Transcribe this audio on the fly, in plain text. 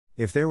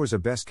If there was a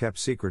best kept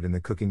secret in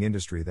the cooking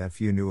industry that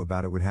few knew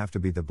about, it would have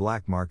to be the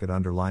black market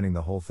underlining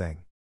the whole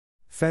thing.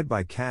 Fed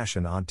by cash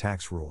and odd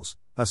tax rules,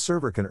 a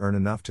server can earn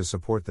enough to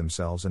support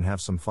themselves and have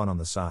some fun on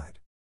the side.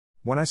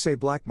 When I say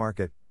black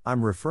market,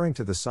 I'm referring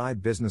to the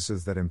side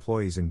businesses that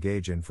employees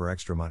engage in for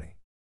extra money.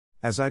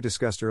 As I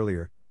discussed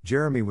earlier,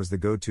 Jeremy was the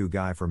go-to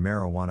guy for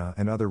marijuana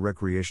and other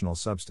recreational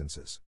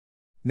substances.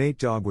 Nate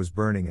Dogg was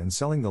burning and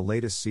selling the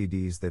latest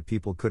CDs that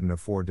people couldn't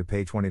afford to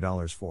pay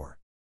 $20 for.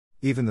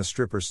 Even the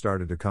strippers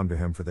started to come to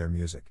him for their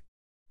music.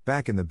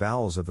 Back in the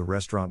bowels of the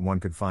restaurant, one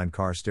could find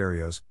car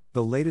stereos,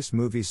 the latest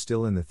movies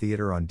still in the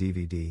theater on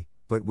DVD,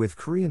 but with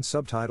Korean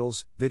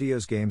subtitles,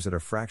 videos, games at a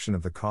fraction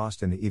of the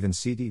cost, and even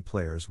CD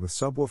players with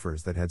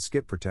subwoofers that had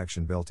skip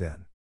protection built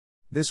in.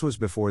 This was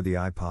before the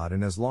iPod,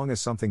 and as long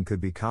as something could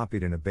be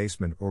copied in a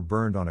basement or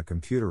burned on a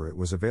computer, it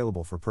was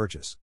available for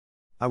purchase.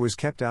 I was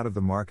kept out of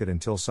the market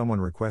until someone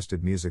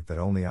requested music that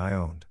only I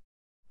owned.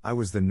 I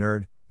was the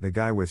nerd, the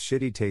guy with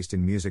shitty taste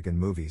in music and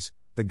movies,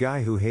 the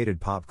guy who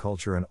hated pop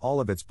culture and all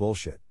of its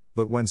bullshit,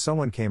 but when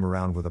someone came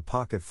around with a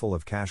pocket full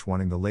of cash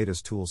wanting the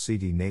latest Tool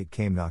CD, Nate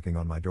came knocking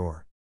on my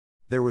door.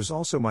 There was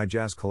also my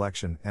jazz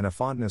collection and a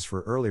fondness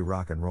for early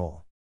rock and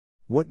roll.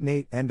 What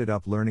Nate ended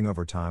up learning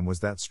over time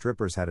was that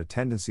strippers had a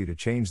tendency to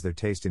change their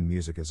taste in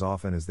music as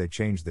often as they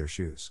changed their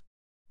shoes.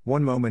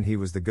 One moment he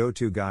was the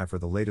go-to guy for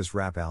the latest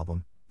rap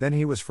album, then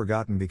he was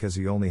forgotten because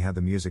he only had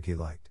the music he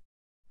liked.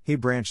 He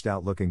branched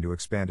out looking to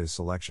expand his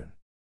selection.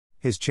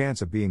 His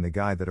chance of being the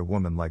guy that a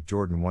woman like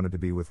Jordan wanted to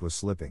be with was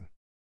slipping.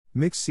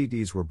 Mixed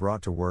CDs were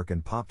brought to work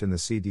and popped in the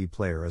CD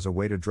player as a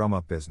way to drum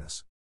up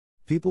business.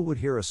 People would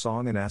hear a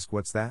song and ask,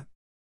 "What's that?"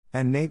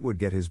 And Nate would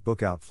get his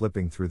book out,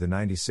 flipping through the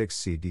 96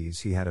 CDs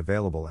he had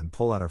available, and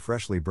pull out a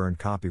freshly burned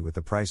copy with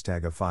the price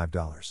tag of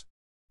 $5.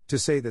 To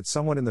say that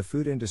someone in the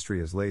food industry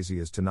is lazy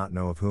is to not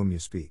know of whom you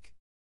speak.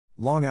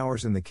 Long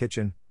hours in the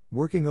kitchen,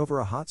 working over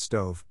a hot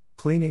stove,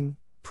 cleaning,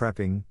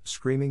 prepping,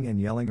 screaming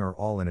and yelling are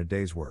all in a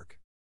day's work.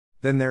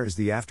 Then there is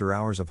the after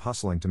hours of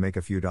hustling to make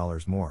a few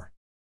dollars more.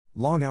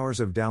 Long hours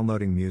of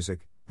downloading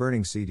music,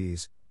 burning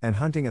CDs, and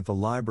hunting at the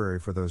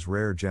library for those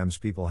rare gems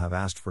people have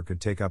asked for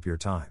could take up your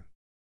time.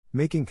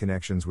 Making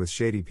connections with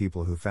shady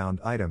people who found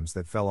items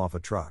that fell off a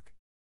truck.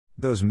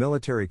 Those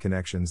military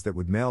connections that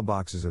would mail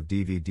boxes of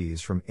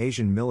DVDs from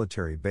Asian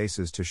military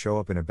bases to show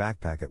up in a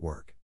backpack at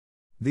work.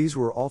 These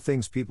were all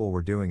things people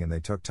were doing, and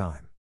they took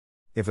time.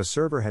 If a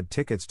server had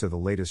tickets to the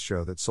latest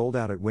show that sold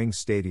out at Wings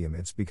Stadium,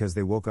 it's because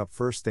they woke up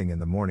first thing in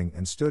the morning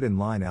and stood in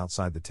line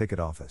outside the ticket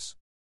office.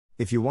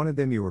 If you wanted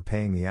them, you were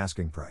paying the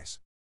asking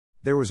price.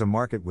 There was a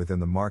market within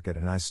the market,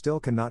 and I still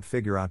cannot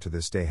figure out to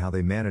this day how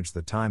they managed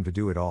the time to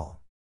do it all.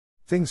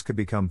 Things could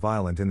become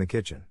violent in the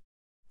kitchen.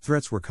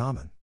 Threats were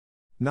common.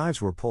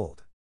 Knives were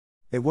pulled.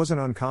 It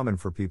wasn't uncommon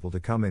for people to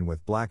come in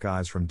with black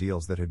eyes from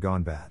deals that had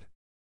gone bad.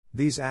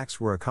 These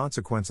acts were a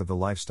consequence of the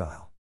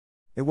lifestyle.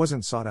 It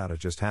wasn't sought out, it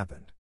just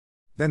happened.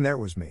 Then there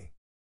was me.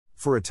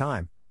 For a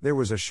time, there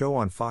was a show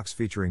on Fox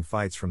featuring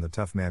fights from the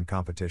Tough Man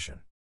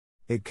competition.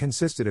 It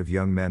consisted of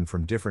young men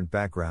from different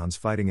backgrounds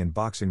fighting in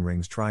boxing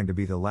rings, trying to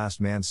be the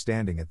last man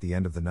standing at the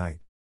end of the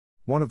night.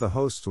 One of the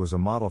hosts was a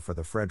model for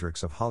the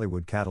Fredericks of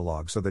Hollywood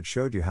catalog, so that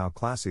showed you how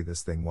classy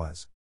this thing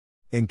was.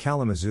 In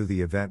Kalamazoo,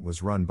 the event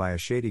was run by a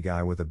shady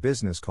guy with a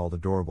business called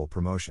Adorable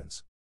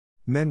Promotions.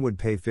 Men would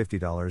pay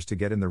 $50 to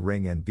get in the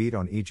ring and beat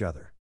on each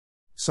other.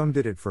 Some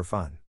did it for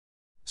fun.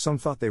 Some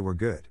thought they were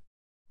good.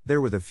 There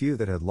were the few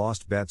that had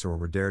lost bets or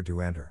were dared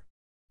to enter.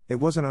 It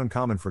wasn't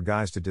uncommon for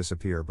guys to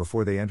disappear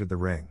before they entered the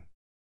ring.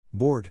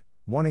 Bored,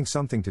 wanting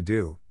something to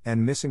do,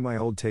 and missing my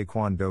old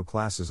Taekwondo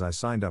classes, I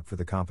signed up for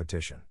the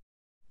competition.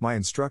 My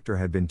instructor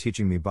had been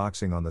teaching me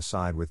boxing on the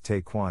side with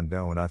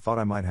Taekwondo, and I thought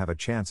I might have a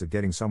chance at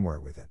getting somewhere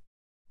with it.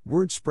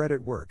 Word spread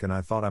at work, and I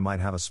thought I might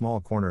have a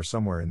small corner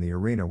somewhere in the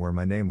arena where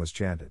my name was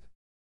chanted.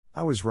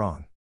 I was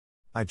wrong.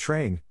 I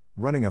trained,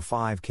 running a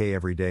 5K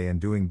every day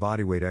and doing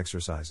bodyweight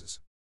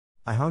exercises.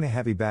 I hung a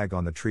heavy bag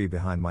on the tree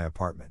behind my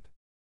apartment.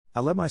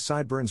 I let my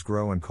sideburns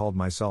grow and called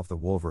myself the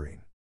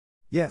Wolverine.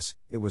 Yes,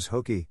 it was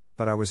hokey,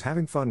 but I was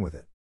having fun with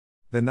it.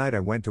 The night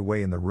I went to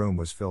weigh in, the room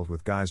was filled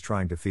with guys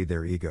trying to feed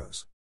their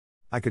egos.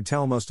 I could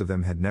tell most of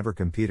them had never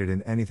competed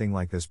in anything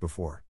like this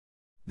before.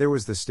 There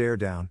was the stare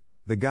down,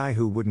 the guy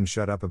who wouldn't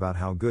shut up about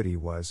how good he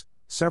was,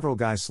 several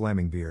guys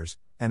slamming beers,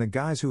 and the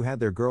guys who had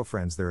their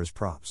girlfriends there as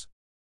props.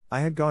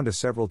 I had gone to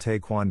several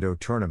Taekwondo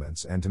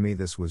tournaments, and to me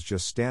this was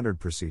just standard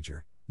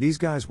procedure. These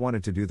guys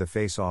wanted to do the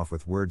face-off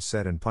with words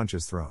said and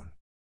punches thrown.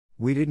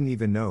 We didn't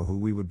even know who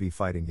we would be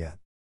fighting yet.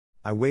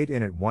 I weighed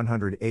in at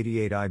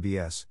 188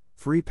 IBS,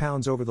 3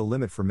 pounds over the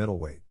limit for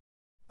middleweight.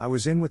 I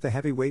was in with the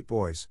heavyweight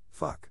boys,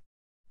 fuck.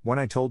 When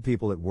I told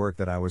people at work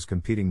that I was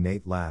competing,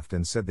 Nate laughed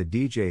and said the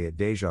DJ at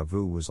Deja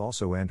Vu was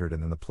also entered,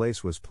 and then the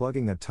place was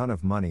plugging a ton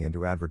of money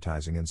into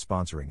advertising and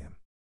sponsoring him.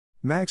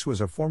 Max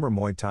was a former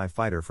Muay Thai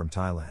fighter from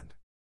Thailand.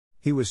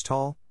 He was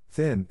tall,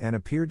 thin, and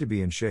appeared to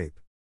be in shape.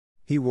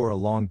 He wore a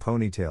long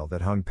ponytail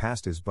that hung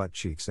past his butt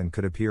cheeks and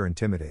could appear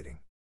intimidating.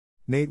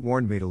 Nate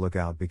warned me to look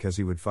out because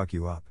he would fuck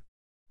you up.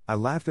 I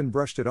laughed and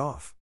brushed it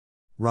off.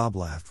 Rob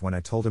laughed when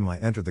I told him I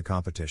entered the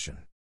competition.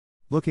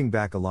 Looking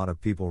back, a lot of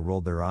people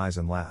rolled their eyes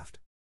and laughed.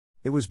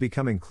 It was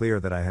becoming clear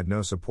that I had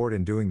no support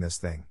in doing this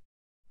thing.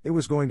 It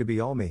was going to be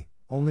all me,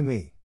 only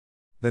me.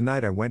 The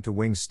night I went to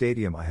Wings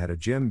Stadium, I had a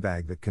gym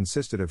bag that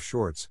consisted of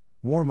shorts,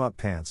 warm-up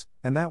pants,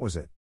 and that was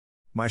it.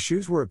 My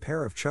shoes were a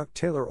pair of Chuck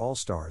Taylor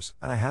All-Stars,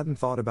 and I hadn't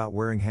thought about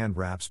wearing hand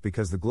wraps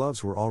because the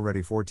gloves were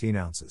already 14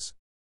 ounces.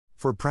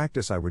 For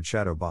practice, I would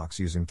shadow box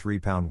using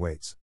 3-pound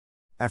weights.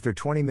 After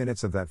 20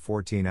 minutes of that,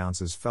 14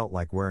 ounces felt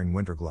like wearing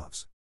winter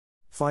gloves.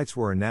 Fights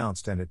were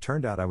announced, and it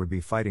turned out I would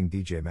be fighting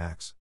DJ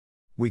Max.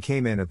 We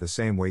came in at the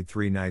same weight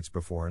 3 nights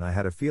before, and I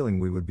had a feeling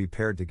we would be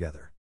paired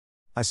together.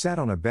 I sat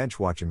on a bench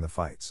watching the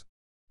fights.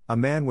 A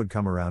man would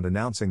come around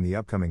announcing the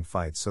upcoming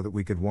fights so that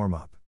we could warm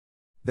up.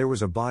 There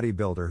was a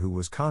bodybuilder who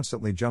was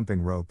constantly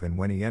jumping rope, and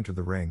when he entered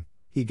the ring,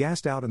 he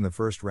gassed out in the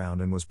first round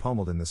and was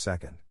pummeled in the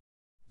second.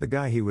 The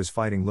guy he was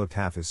fighting looked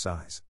half his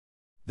size.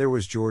 There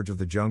was George of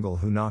the Jungle,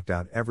 who knocked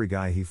out every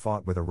guy he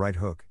fought with a right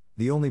hook,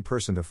 the only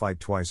person to fight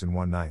twice in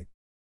one night.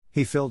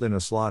 He filled in a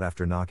slot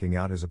after knocking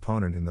out his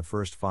opponent in the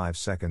first 5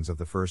 seconds of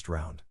the first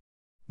round.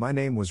 My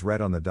name was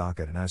read on the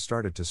docket and I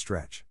started to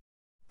stretch.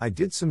 I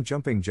did some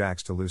jumping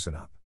jacks to loosen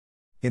up.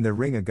 In the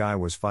ring, a guy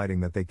was fighting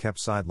that they kept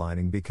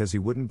sidelining because he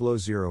wouldn't blow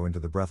zero into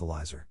the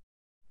breathalyzer.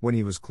 When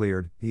he was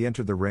cleared, he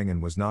entered the ring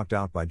and was knocked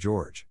out by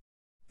George.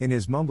 In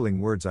his mumbling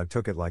words, I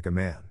took it like a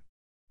man.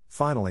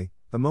 Finally,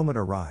 the moment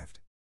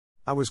arrived.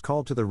 I was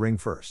called to the ring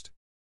first.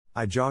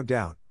 I jogged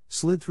out,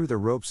 slid through the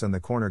ropes, and the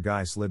corner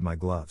guy slid my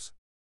gloves.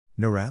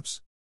 "No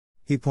wraps?"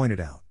 he pointed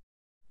out.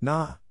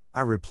 "Nah,"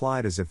 I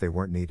replied as if they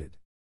weren't needed.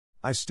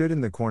 I stood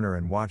in the corner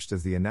and watched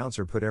as the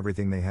announcer put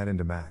everything they had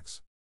into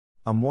Max.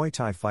 A Muay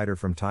Thai fighter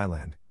from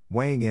Thailand,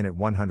 weighing in at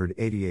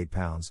 188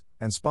 pounds,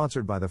 and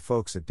sponsored by the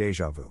folks at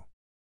Deja Vu.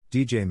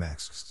 DJ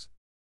Max.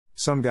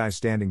 Some guy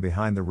standing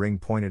behind the ring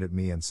pointed at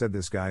me and said,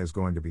 "This guy is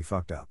going to be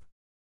fucked up."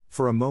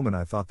 For a moment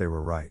I thought they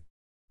were right.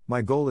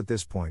 My goal at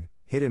this point,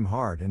 hit him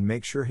hard and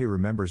make sure he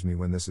remembers me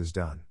when this is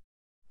done.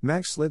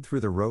 Max slid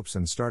through the ropes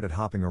and started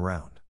hopping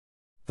around.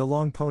 The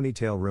long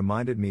ponytail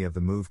reminded me of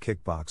the move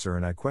Kickboxer,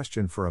 and I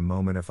questioned for a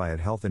moment if I had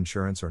health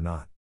insurance or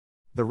not.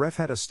 The ref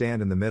had a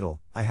stand in the middle,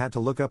 I had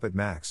to look up at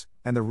Max,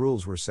 and the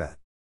rules were set.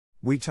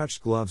 We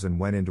touched gloves and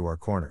went into our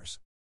corners.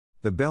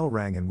 The bell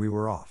rang and we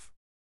were off.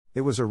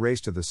 It was a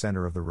race to the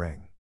center of the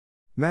ring.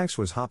 Max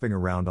was hopping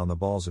around on the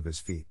balls of his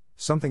feet,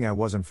 something I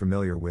wasn't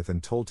familiar with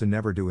and told to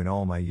never do in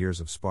all my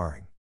years of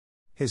sparring.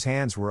 His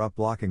hands were up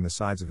blocking the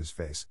sides of his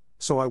face,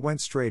 so I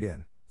went straight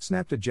in,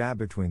 snapped a jab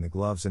between the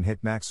gloves and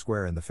hit Max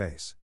square in the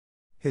face.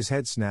 His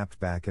head snapped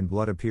back and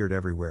blood appeared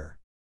everywhere.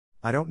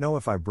 I don't know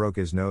if I broke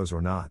his nose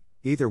or not,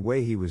 either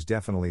way he was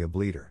definitely a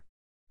bleeder.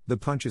 The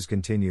punches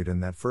continued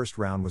and that first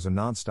round was a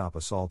non-stop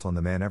assault on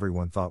the man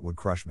everyone thought would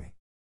crush me.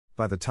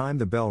 By the time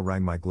the bell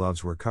rang, my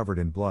gloves were covered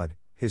in blood,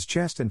 his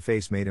chest and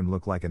face made him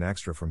look like an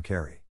extra from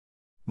Carrie.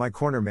 My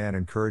corner man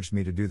encouraged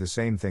me to do the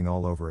same thing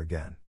all over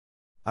again.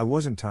 I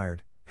wasn't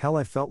tired, hell,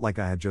 I felt like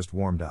I had just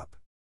warmed up.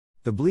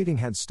 The bleeding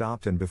had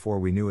stopped and before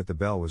we knew it the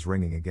bell was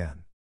ringing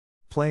again.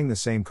 Playing the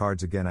same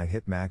cards again, I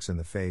hit Max in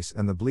the face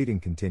and the bleeding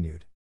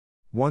continued.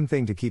 One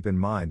thing to keep in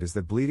mind is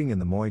that bleeding in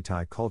the Muay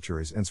Thai culture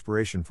is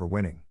inspiration for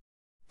winning.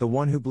 The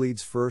one who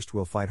bleeds first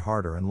will fight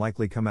harder and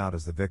likely come out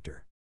as the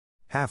victor.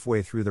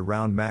 Halfway through the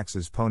round,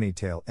 Max's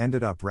ponytail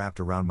ended up wrapped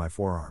around my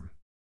forearm.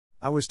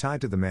 I was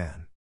tied to the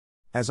man.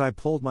 As I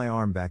pulled my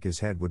arm back,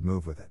 his head would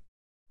move with it.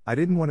 I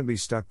didn't want to be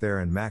stuck there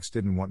and Max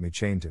didn't want me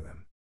chained to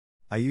him.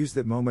 I used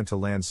that moment to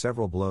land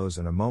several blows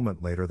and a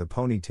moment later the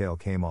ponytail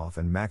came off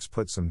and Max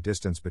put some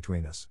distance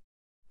between us.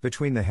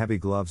 Between the heavy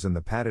gloves and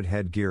the padded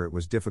headgear it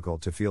was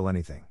difficult to feel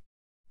anything.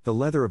 The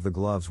leather of the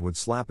gloves would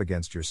slap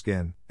against your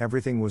skin,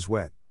 everything was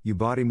wet, your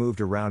body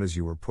moved around as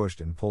you were pushed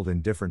and pulled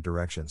in different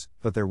directions,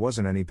 but there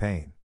wasn't any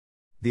pain.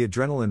 The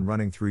adrenaline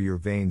running through your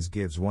veins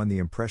gives one the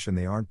impression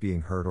they aren't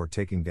being hurt or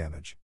taking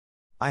damage.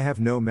 I have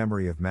no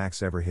memory of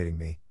Max ever hitting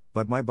me,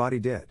 but my body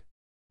did.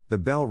 The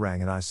bell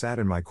rang and I sat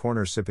in my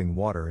corner sipping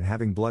water and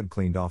having blood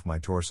cleaned off my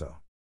torso.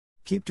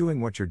 Keep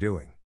doing what you're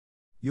doing.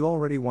 You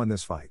already won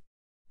this fight.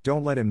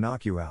 Don't let him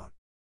knock you out.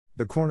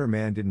 The corner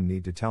man didn't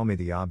need to tell me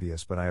the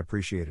obvious, but I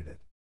appreciated it.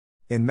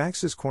 In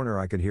Max's corner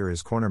I could hear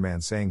his corner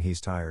man saying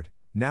he's tired,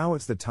 now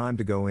it's the time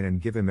to go in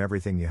and give him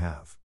everything you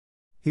have.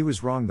 He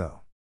was wrong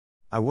though.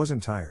 I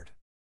wasn't tired.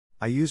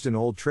 I used an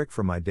old trick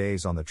from my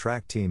days on the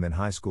track team in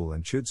high school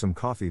and chewed some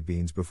coffee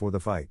beans before the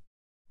fight.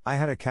 I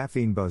had a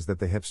caffeine buzz that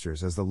the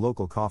hipsters as the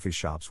local coffee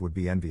shops would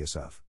be envious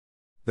of.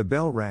 The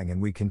bell rang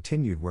and we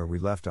continued where we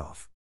left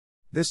off.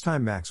 This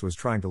time Max was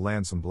trying to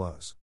land some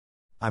blows.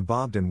 I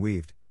bobbed and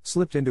weaved,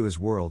 slipped into his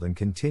world and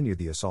continued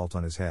the assault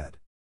on his head.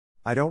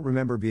 I don't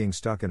remember being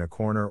stuck in a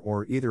corner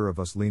or either of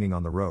us leaning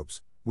on the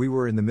ropes. We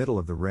were in the middle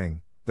of the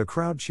ring, the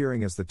crowd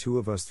cheering as the two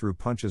of us threw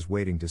punches,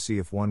 waiting to see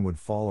if one would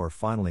fall or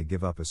finally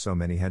give up as so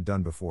many had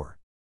done before.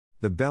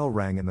 The bell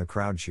rang and the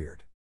crowd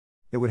cheered.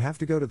 It would have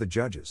to go to the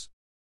judges.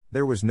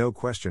 There was no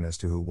question as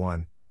to who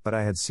won, but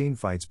I had seen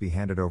fights be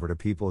handed over to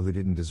people who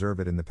didn't deserve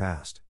it in the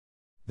past.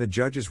 The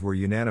judges were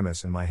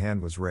unanimous and my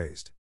hand was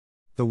raised.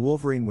 The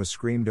Wolverine was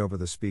screamed over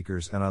the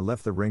speakers and I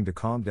left the ring to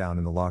calm down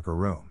in the locker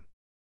room.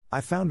 I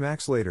found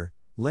Max later,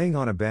 laying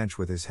on a bench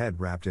with his head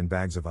wrapped in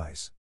bags of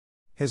ice.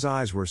 His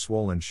eyes were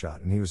swollen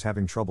shut and he was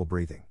having trouble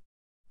breathing.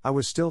 I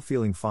was still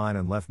feeling fine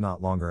and left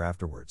not longer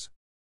afterwards.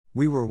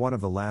 We were one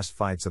of the last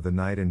fights of the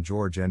night and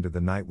George ended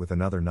the night with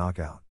another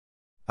knockout.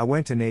 I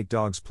went to Nate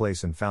Dogg's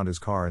place and found his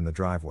car in the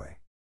driveway.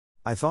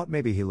 I thought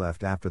maybe he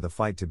left after the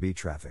fight to beat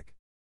traffic.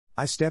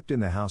 I stepped in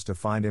the house to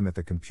find him at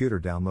the computer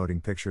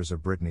downloading pictures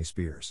of Britney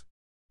Spears.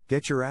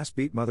 "Get your ass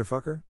beat,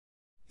 motherfucker?"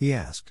 he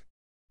asked.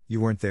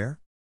 "You weren't there?"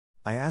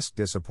 I asked,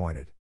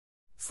 disappointed.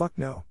 "Fuck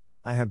no,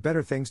 I have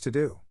better things to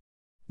do."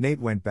 Nate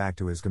went back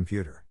to his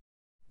computer.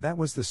 That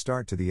was the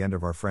start to the end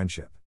of our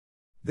friendship.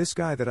 This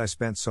guy that I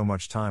spent so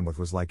much time with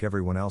was like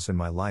everyone else in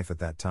my life at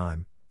that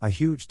time, a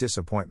huge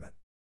disappointment.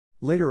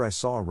 Later I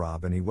saw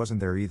Rob and he wasn't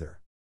there either.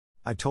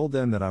 I told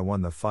them that I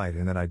won the fight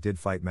and that I did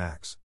fight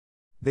Max.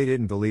 They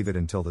didn't believe it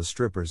until the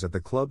strippers at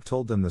the club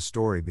told them the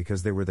story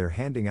because they were there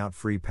handing out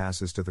free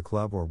passes to the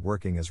club or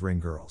working as ring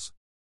girls.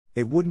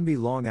 It wouldn't be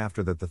long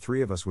after that the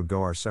three of us would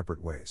go our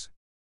separate ways.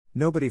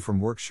 Nobody from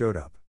work showed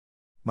up.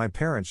 My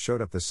parents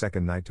showed up the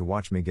second night to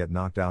watch me get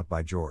knocked out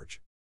by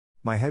George.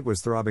 My head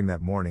was throbbing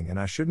that morning and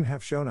I shouldn't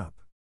have shown up.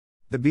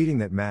 The beating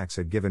that Max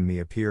had given me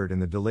appeared in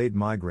the delayed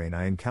migraine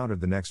I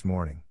encountered the next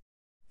morning.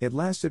 It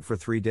lasted for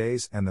 3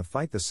 days and the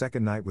fight the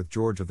second night with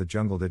George of the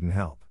Jungle didn't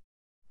help.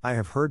 I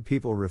have heard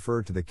people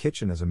refer to the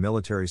kitchen as a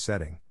military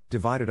setting,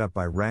 divided up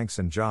by ranks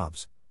and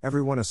jobs,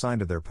 everyone assigned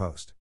to their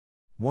post.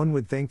 One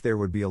would think there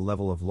would be a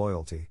level of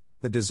loyalty,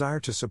 the desire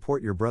to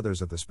support your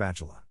brothers of the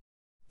spatula.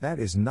 That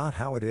is not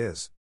how it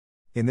is.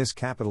 In this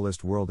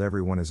capitalist world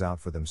everyone is out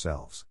for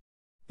themselves.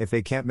 If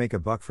they can't make a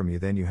buck from you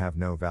then you have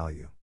no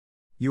value.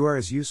 You are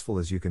as useful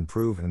as you can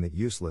prove and that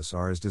useless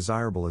are as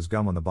desirable as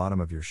gum on the bottom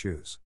of your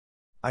shoes.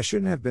 I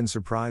shouldn't have been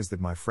surprised that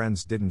my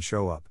friends didn't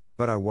show up,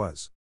 but I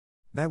was.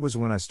 That was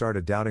when I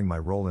started doubting my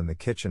role in the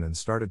kitchen and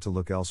started to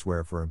look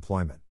elsewhere for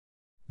employment.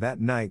 That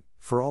night,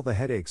 for all the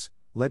headaches,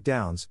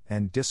 letdowns,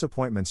 and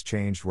disappointments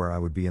changed where I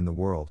would be in the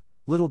world,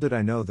 little did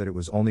I know that it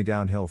was only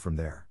downhill from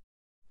there.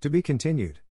 To be continued.